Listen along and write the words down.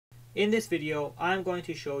In this video, I am going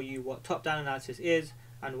to show you what top-down analysis is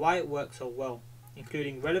and why it works so well,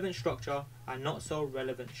 including relevant structure and not so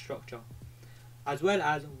relevant structure, as well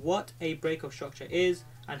as what a breakup structure is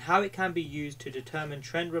and how it can be used to determine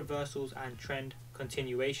trend reversals and trend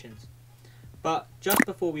continuations. But just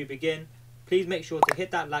before we begin, please make sure to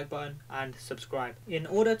hit that like button and subscribe. In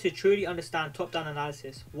order to truly understand top-down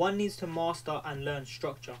analysis, one needs to master and learn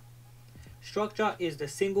structure. Structure is the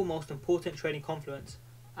single most important trading confluence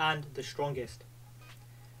and the strongest.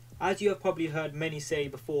 As you have probably heard many say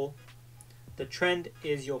before, the trend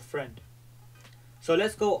is your friend. So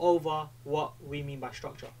let's go over what we mean by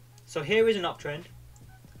structure. So here is an uptrend,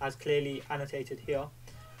 as clearly annotated here,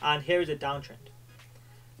 and here is a downtrend.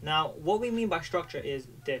 Now what we mean by structure is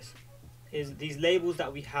these labels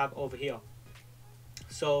that we have over here.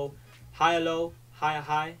 So higher low, higher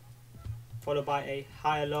high, followed by a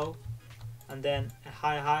higher low, and then a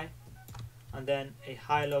higher high, and then a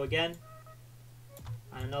higher low again,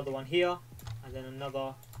 and another one here, and then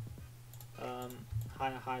another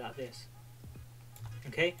higher high like this.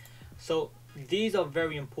 Okay, so these are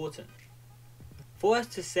very important. For us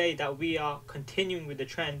to say that we are continuing with the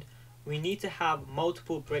trend, we need to have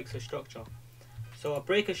multiple breaks of structure. So a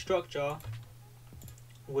break of structure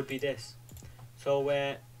would be this. So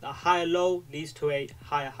where a higher low leads to a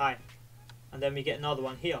higher high, and then we get another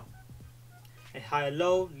one here. A higher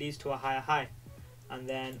low leads to a higher high, and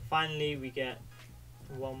then finally we get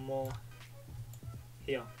one more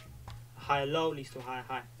here. A higher low leads to a higher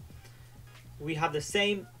high. We have the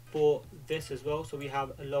same for this as well. So we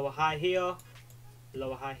have a lower high here,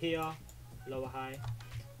 lower high here, lower high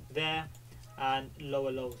there, and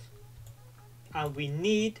lower lows. And we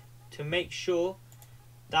need to make sure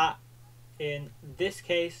that in this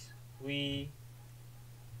case we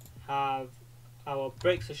have our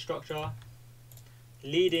breaks of structure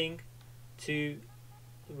leading to,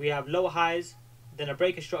 we have lower highs, then a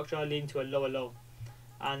break of structure leading to a lower low,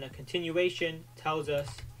 and a continuation tells us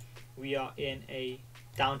we are in a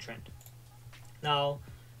downtrend. Now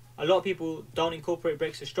a lot of people don't incorporate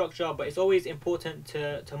breaks of structure, but it's always important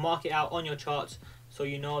to mark it out on your charts so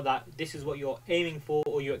you know that this is what you're aiming for,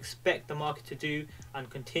 or you expect the market to do and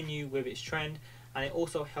continue with its trend. And it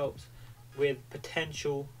also helps with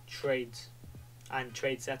potential trades and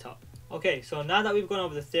trade setup. Okay, so now that we've gone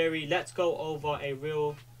over the theory, let's go over a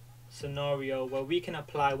real scenario where we can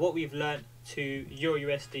apply what we've learned to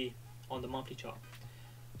EURUSD on the monthly chart.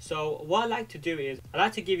 So what I like to do is I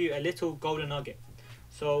like to give you a little golden nugget.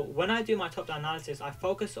 So when I do my top-down analysis, I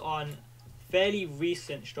focus on fairly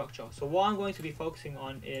recent structure. So what I'm going to be focusing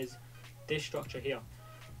on is this structure here,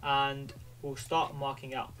 and we'll start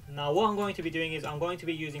marking out. Now what I'm going to be doing is I'm going to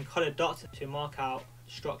be using colored dots to mark out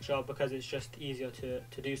structure because it's just easier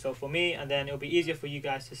to do so for me, and then it'll be easier for you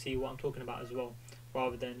guys to see what I'm talking about as well,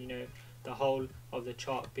 rather than, you know, the whole of the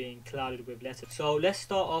chart being clouded with letters. So let's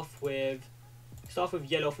start off with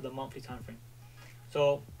yellow for the monthly time frame.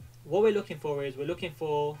 So what we're looking for is we're looking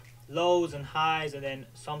for lows and highs and then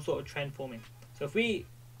some sort of trend forming. So if we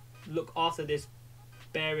look after this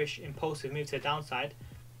bearish impulsive move to the downside,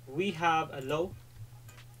 we have a low,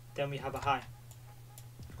 then we have a high.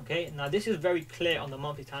 Okay, now this is very clear on the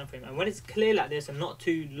monthly time frame, and when it's clear like this and not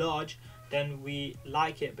too large, then we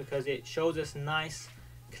like it because it shows us nice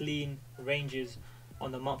clean ranges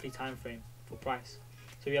on the monthly time frame for price.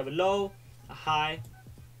 So we have a low, a high,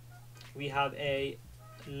 we have a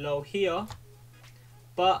low here,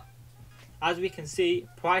 but as we can see,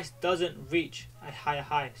 price doesn't reach a higher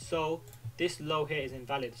high, so this low here is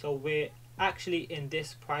invalid. So we're actually in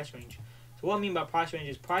this price range. So what I mean by price range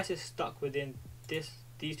is price is stuck within these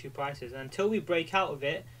two prices, and until we break out of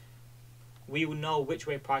it, we will know which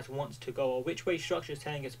way price wants to go, or which way structure is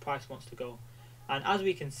telling us price wants to go. And as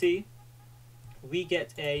we can see, we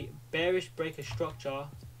get a bearish break of structure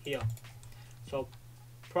here. So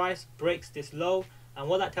price breaks this low, and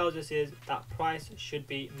what that tells us is that price should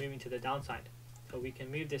be moving to the downside. So we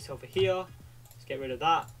can move this over here, let's get rid of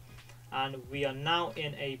that, and we are now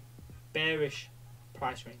in a bearish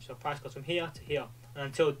price range. So price goes from here to here, and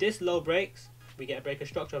until this low breaks, we get a break of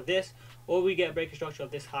structure of this, or we get a break of structure of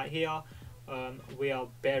this high here, we are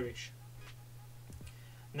bearish.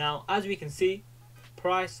 Now as we can see,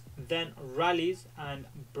 price then rallies and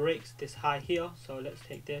breaks this high here. So let's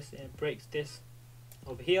take this, and it breaks this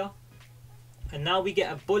over here, and now we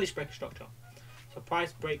get a bullish break of structure. So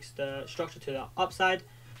price breaks the structure to the upside,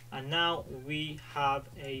 and now we have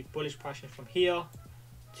a bullish price range from here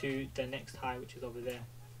to the next high, which is over there.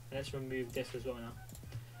 And let's remove this as well now.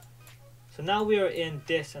 So now we are in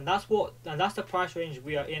this, and that's the price range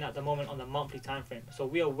we are in at the moment on the monthly time frame. So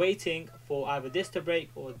we are waiting for either this to break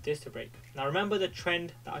or this to break. Now remember the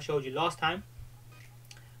trend that I showed you last time.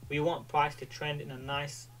 We want price to trend in a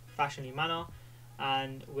nice fashionly manner,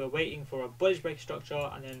 and we're waiting for a bullish break structure,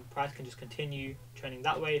 and then price can just continue trending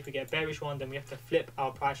that way. If we get a bearish one, then we have to flip our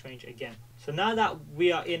price range again. So now that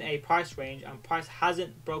we are in a price range and price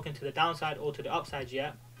hasn't broken to the downside or to the upside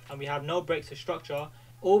yet, and we have no breaks of structure,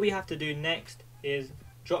 all we have to do next is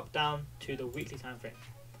drop down to the weekly time frame.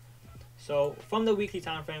 So from the weekly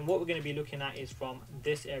time frame, what we're going to be looking at is from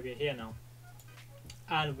this area here now,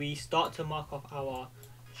 and we start to mark off our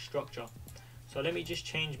structure. So let me just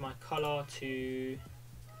change my color to,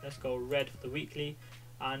 let's go red for the weekly.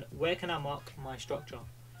 And where can I mark my structure?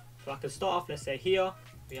 So I can start off, let's say here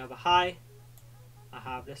we have a high, I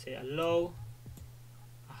have, let's say, a low,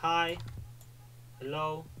 a high, a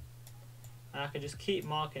low, and I can just keep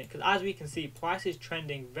marking it, because as we can see, price is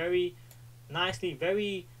trending very nicely,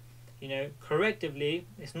 very, you know, correctively.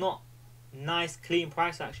 It's not nice clean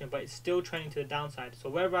price action, but it's still trending to the downside. So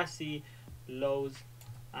wherever I see lows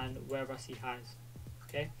and wherever I see highs,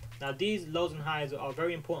 okay, now these lows and highs are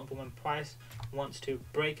very important for when price wants to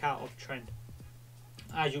break out of trend,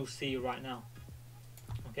 as you'll see right now.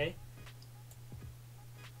 Okay,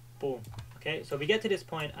 boom. Okay, so we get to this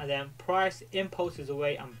point and then price impulses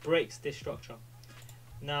away and breaks this structure.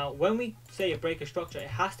 Now when we say a break of structure, it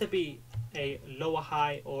has to be a lower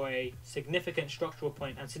high or a significant structural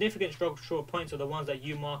point, and significant structural points are the ones that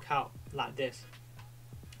you mark out like this.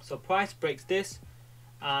 So price breaks this,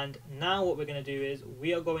 and now what we're going to do is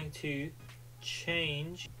we are going to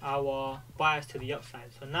change our bias to the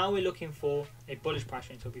upside. So now we're looking for a bullish price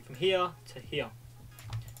range, so it'll be from here to here.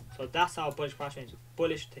 So that's our bullish price range,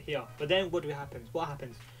 bullish to here. But then what happens? What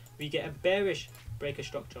happens? We get a bearish breaker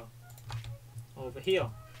structure over here.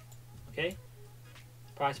 Okay,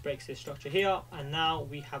 price breaks this structure here, and now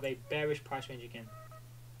we have a bearish price range again.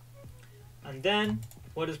 And then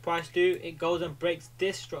what does price do? It goes and breaks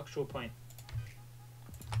this structural point.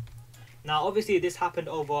 Now obviously this happened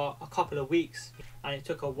over a couple of weeks, and it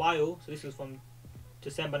took a while. So this was from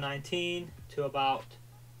December 19 to about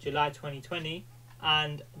July 2020.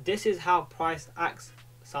 And this is how price acts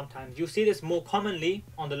sometimes. You'll see this more commonly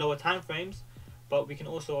on the lower time frames, but we can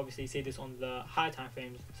also obviously see this on the higher time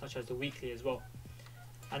frames, such as the weekly as well.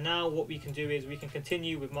 And now what we can do is we can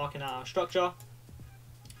continue with marking out our structure.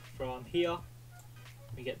 From here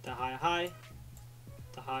we get the higher high,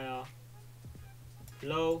 the higher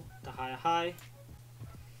low, the higher high.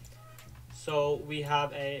 So we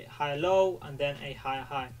have a higher low and then a higher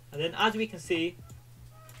high, and then as we can see,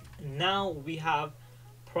 now we have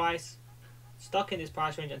price stuck in this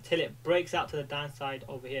price range until it breaks out to the downside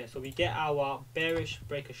over here. So we get our bearish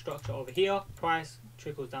breaker structure over here, price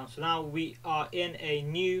trickles down. So now we are in a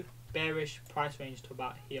new bearish price range to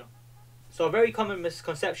about here. So a very common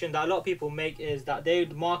misconception that a lot of people make is that they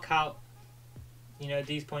would mark out, you know,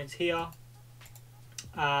 these points here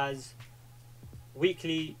as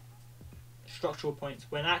weekly structural points,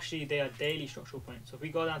 when actually they are daily structural points. So if we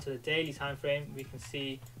go down to the daily time frame, we can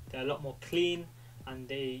see they're a lot more clean and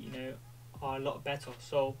they, you know, are a lot better.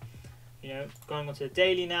 So, you know, going on to the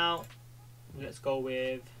daily now, let's go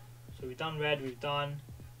with, so we've done red, we've done,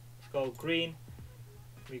 let's go green.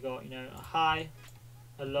 We got, you know, a high,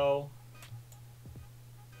 a low,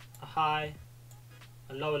 a high,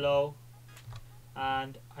 a low,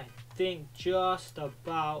 and I think just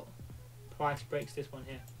about price breaks this one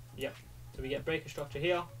here. Yep. So we get breaker structure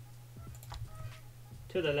here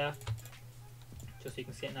to the left, just so you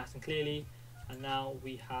can see it nice and clearly, and now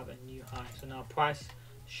we have a new high. So now price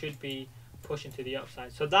should be pushing to the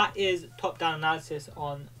upside. So that is top-down analysis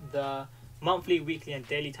on the monthly, weekly and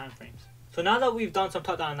daily time frames. So now that we've done some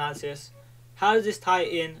top-down analysis, how does this tie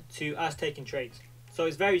in to us taking trades? So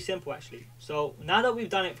it's very simple actually. So now that we've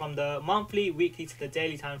done it from the monthly, weekly to the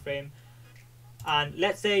daily time frame, and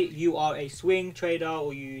let's say you are a swing trader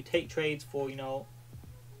or you take trades for, you know,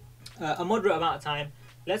 a moderate amount of time,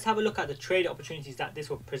 let's have a look at the trade opportunities that this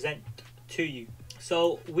will present to you.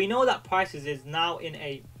 So we know that prices is now in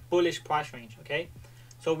a bullish price range, okay?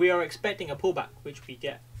 So we are expecting a pullback, which we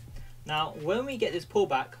get. Now when we get this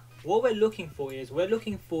pullback, what we're looking for is we're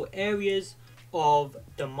looking for areas of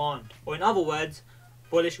demand, or in other words,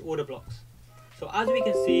 bullish order blocks. So as we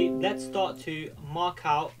can see, let's start to mark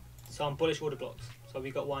out some bullish order blocks. So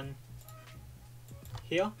we got one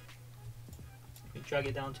here. We drag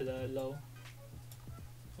it down to the low.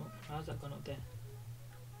 Oh, how's that gone up there?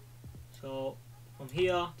 So from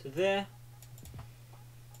here to there.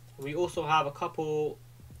 We also have a couple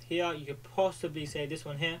here. You could possibly say this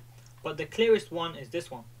one here, but the clearest one is this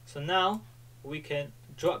one. So now we can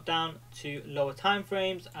drop down to lower time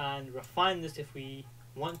frames and refine this if we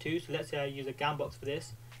want to. So let's say I use a GAN box for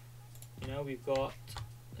this. You know, we've got,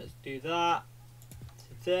 let's do that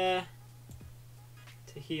to there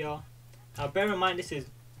to here. Now bear in mind this is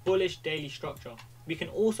bullish daily structure. We can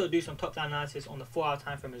also do some top down analysis on the 4-hour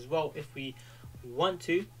time frame as well if we want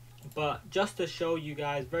to, but just to show you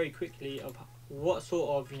guys very quickly of what sort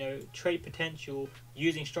of, you know, trade potential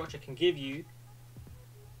using structure can give you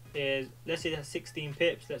is, let's say that's 16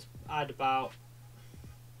 pips, let's add about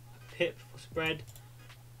a pip for spread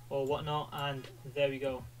or whatnot, and there we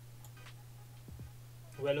go.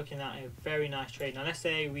 We're looking at a very nice trade. Now let's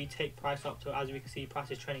say we take price up to, as we can see,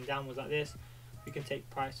 price is trending downwards like this. We can take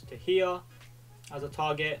price to here as a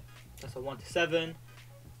target, that's a 1 to 7,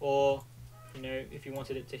 or you know, if you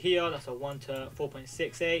wanted it to here, that's a 1 to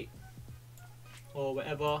 4.68, or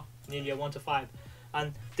whatever, nearly a 1 to 5.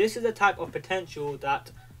 And this is the type of potential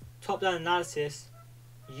that top-down analysis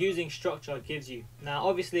using structure gives you. Now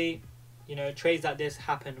obviously, you know, trades like this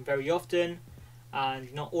happen very often,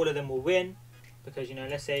 and not all of them will win, because, you know,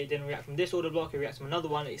 let's say it didn't react from this order block, it reacts from another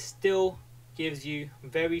one, it still gives you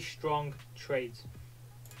very strong trades.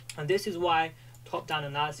 And this is why top-down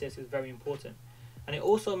analysis is very important. And it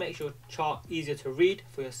also makes your chart easier to read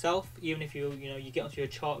for yourself, even if you get onto your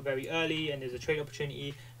chart very early and there's a trade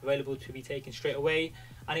opportunity available to be taken straight away.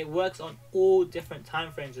 And it works on all different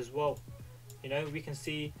time frames as well. You know, we can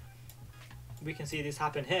see this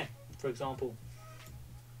happen here, for example.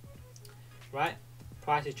 Right?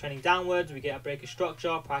 Price is trending downwards, we get a break of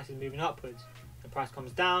structure, price is moving upwards. The price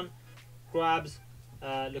comes down, grabs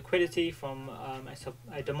liquidity from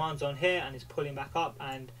a demand zone here, and is pulling back up,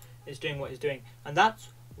 and it's doing what it's doing. And that's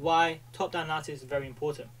why top-down analysis is very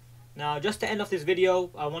important. Now, just to end off this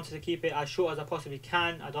video, I wanted to keep it as short as I possibly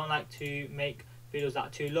can. I don't like to make videos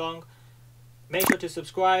that too long. Make sure to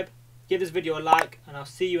subscribe, give this video a like, and I'll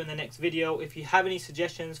see you in the next video. If you have any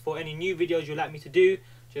suggestions for any new videos you'd like me to do,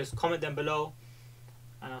 just comment them below,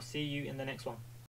 and I'll see you in the next one.